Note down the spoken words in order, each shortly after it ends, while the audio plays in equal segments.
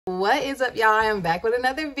What is up, y'all? I'm back with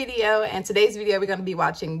another video, and today's video we're going to be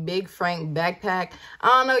watching Big Frank Backpack. I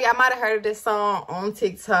don't know, y'all might have heard of this song on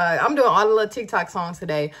TikTok. I'm doing all the little TikTok songs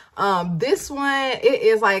today. This one, it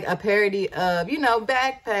is like a parody of, you know,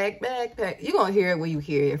 backpack. You're going to hear it when you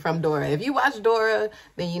hear it from Dora. If you watch Dora,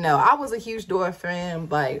 then you know. I was a huge Dora fan.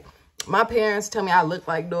 Like, my parents tell me I look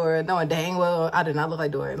like Dora, knowing dang well I did not look like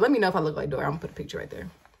Dora. Let me know if I look like Dora. I'm going to put a picture right there.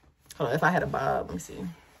 Hold on, if I had a bob, let me see.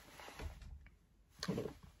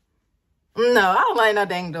 No, I don't like no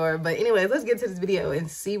dang Dora. But anyways, let's get to this video and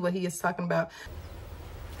see what he is talking about.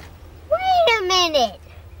 Wait a minute.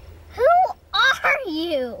 Who are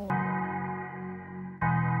you?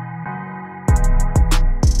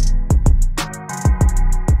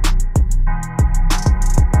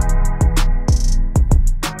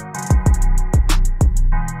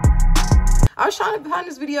 I was trying to find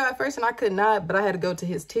this video at first and I could not, but I had to go to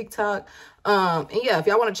his TikTok. And yeah, if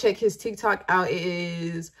y'all want to check his TikTok out, it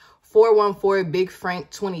is 414 Big Frank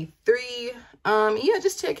 23. Yeah,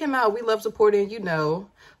 just check him out. We love supporting, you know,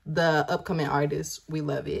 the upcoming artists. We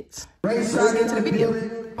love it. Let's get into the video.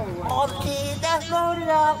 All the kids that's loaded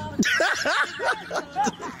up.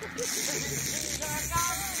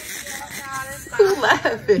 Who's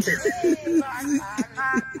laughing?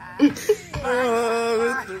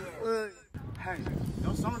 Hey,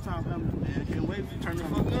 no summertime coming, man. Can't wait to turn the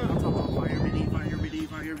fuck up. I'm talking about fire ready.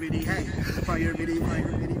 Hey, fire ready.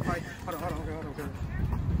 Hold on.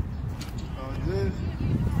 Oh, good.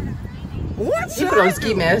 What's You put on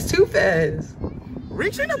ski mask too fast.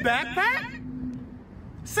 Reach in the backpack?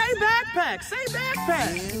 Say backpack.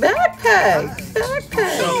 Backpack.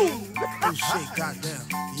 Oh shit, goddamn.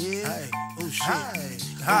 Yeah. Hey. Oh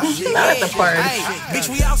shit. Not at the party. Hey, bitch,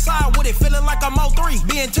 we outside with it, feeling like I'm 03.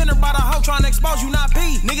 Being tender by the hoe, trying to expose you, not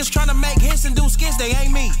pee. Niggas trying to make hits and do skits, they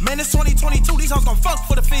ain't me. Man, it's 2022, these hoes gon' fuck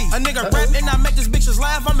for the fee. A nigga rap and I make these bitches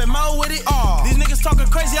laugh, I'm in mode with it. These niggas talking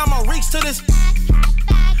crazy, I'm gonna reach to this.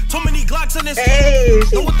 Too many Glocks in this. Hey,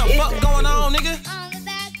 so what the fuck going on, nigga? On the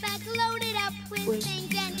backpack loaded up with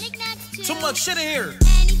things and knickknacks too. Too much shit in here.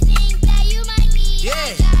 Anything that you might need, Yeah.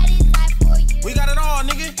 I got inside for you. We got it all,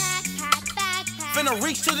 nigga. Backpack. Finna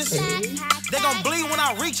reach to this. Hey. They gon' bleed when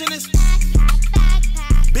I reach in this.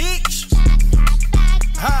 Backpack. Bitch.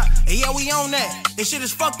 And yeah, we on that. This shit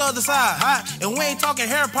is fucked the other side. And we ain't talking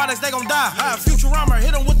hair products, they gon' die. Futurama,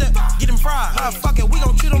 hit them with the, get them fried. Fuck it, we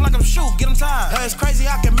gon' treat them like I'm shoot, get them tied. It's crazy,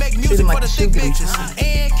 I can make music like for the thick shoot, bitches.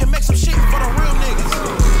 And can make some shit for the real niggas.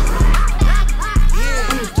 Yeah.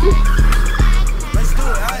 Let's do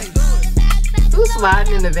it, hey. Who's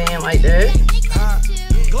sliding in the van like that?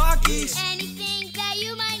 Glockies. Anything that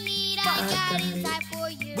you might need, I got inside for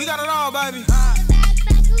you. We got it all, baby.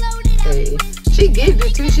 Backpack loaded up Hey, with she gave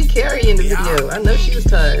it too. She carrying the video. I know she was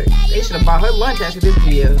tired. They should have bought her lunch after this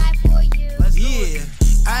video. Yeah.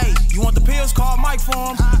 Hey, you want the pills? Call Mike for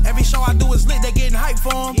 'em. Every show I do is lit, they getting hype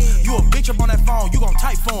for 'em. You a bitch up on that phone, you gon'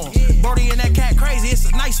 type for 'em. Brody and that cat crazy, it's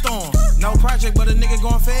a nice storm. No project, but a nigga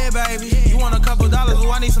going fair, baby. You want a couple dollars, oh,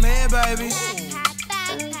 I need some hair, baby.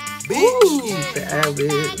 Ooh, Bitch. the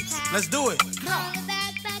ad-libs. Let's do it.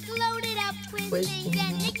 backpack loaded up with things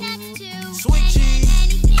and knickknacks too. Sweet cheese.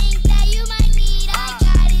 Anything that you might need, I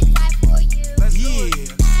got inside for you. Let's do it.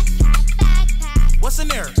 Backpack. What's in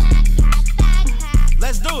there?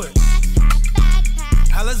 Let's do it.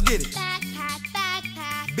 Let's get it.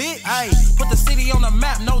 Bitch, hey, put the city on the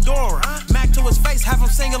map, no Dora. Mac to his face, have him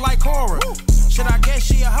singing like Cora. Should I guess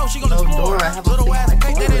she a hoe, she gonna No explore. Dora, have him Little singing ass like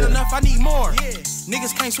cake, that ain't Cora. enough, I need more.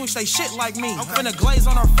 Niggas can't switch they shit like me. Finna glaze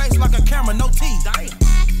on her face like a camera, no teeth.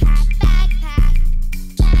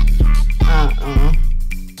 Uh-uh.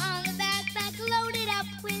 On the backpack loaded up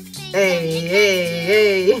with things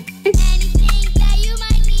Hey. anything that you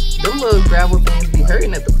might need. Them little gravel things be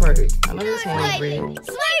hurting at the park. I know this hand's red.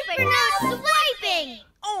 Swiping, not swiping.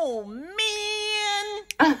 Oh, man.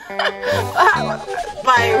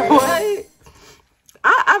 Like, what?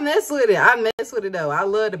 I mess with it. I mess with it, though. I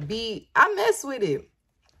love the beat. I mess with it.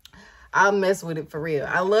 I mess with it for real.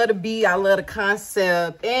 I love the beat. I love the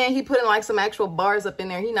concept. And he putting like some actual bars up in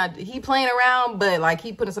there. He playing around, but like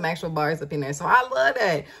he putting some actual bars up in there. So I love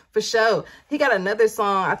that for sure. He got another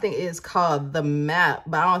song. I think it's called The Map,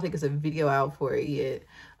 but I don't think it's a video out for it yet.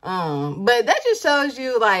 But that just shows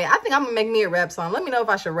you, like, I think I'm gonna make me a rap song. Let me know if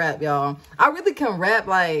I should rap, y'all. I really can rap.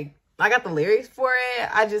 Like, I got the lyrics for it.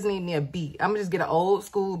 I just need me a beat. I'm gonna just get an old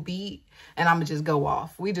school beat and I'm gonna just go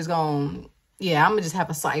off. We just gonna, yeah, I'm gonna just have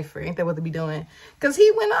a cipher. Ain't that what they be doing? Cause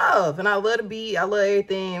he went off and I love the beat. I love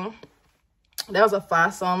everything. That was a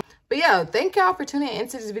fire song. But yeah, thank y'all for tuning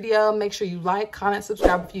into this video. Make sure you like, comment,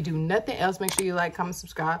 subscribe. If you do nothing else, make sure you like, comment,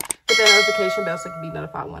 subscribe. Hit that notification bell so you can be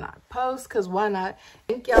notified when I post, because why not?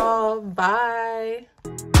 Thank y'all. Bye.